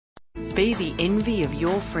Be the envy of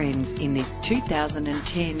your friends in this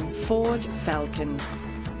 2010 Ford Falcon.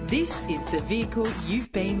 This is the vehicle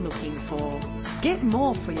you've been looking for. Get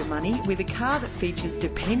more for your money with a car that features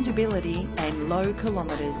dependability and low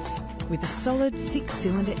kilometres. With a solid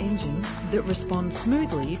 6-cylinder engine that responds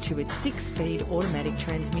smoothly to its 6-speed automatic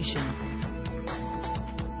transmission.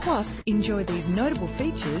 Plus, enjoy these notable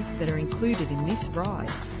features that are included in this ride: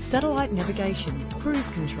 satellite navigation, cruise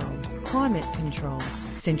control, climate control,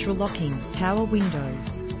 central locking, power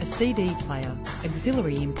windows, a CD player,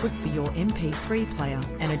 auxiliary input for your MP3 player,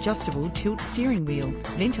 an adjustable tilt steering wheel,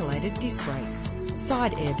 ventilated disc brakes,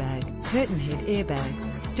 side airbag, curtain head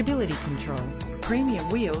airbags, stability control. Premium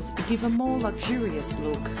wheels give a more luxurious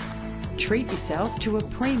look. Treat yourself to a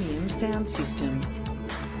premium sound system.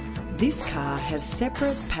 This car has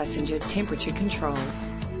separate passenger temperature controls.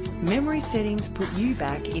 Memory settings put you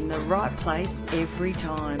back in the right place every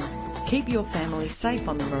time. Keep your family safe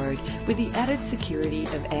on the road with the added security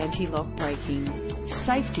of anti-lock braking.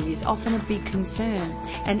 Safety is often a big concern,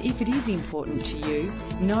 and if it is important to you,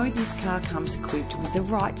 know this car comes equipped with the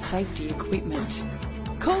right safety equipment.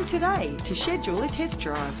 Call today to schedule a test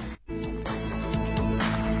drive.